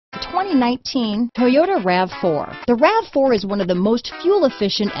2019 Toyota RAV4. The RAV4 is one of the most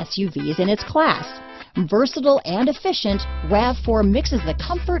fuel-efficient SUVs in its class. Versatile and efficient, RAV4 mixes the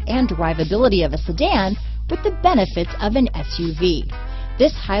comfort and drivability of a sedan with the benefits of an SUV.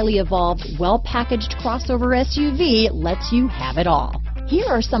 This highly evolved, well-packaged crossover SUV lets you have it all. Here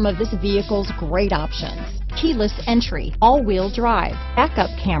are some of this vehicle's great options: keyless entry, all-wheel drive, backup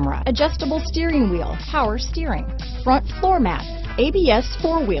camera, adjustable steering wheel, power steering, front floor mats, ABS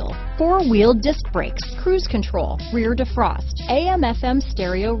four-wheel disc brakes, cruise control, rear defrost, AM/FM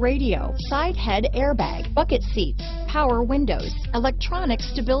stereo radio, side head airbag, bucket seats, power windows, electronic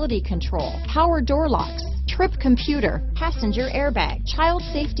stability control, power door locks, trip computer, passenger airbag, child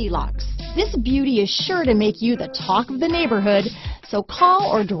safety locks. This beauty is sure to make you the talk of the neighborhood, so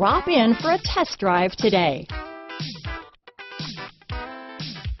call or drop in for a test drive today.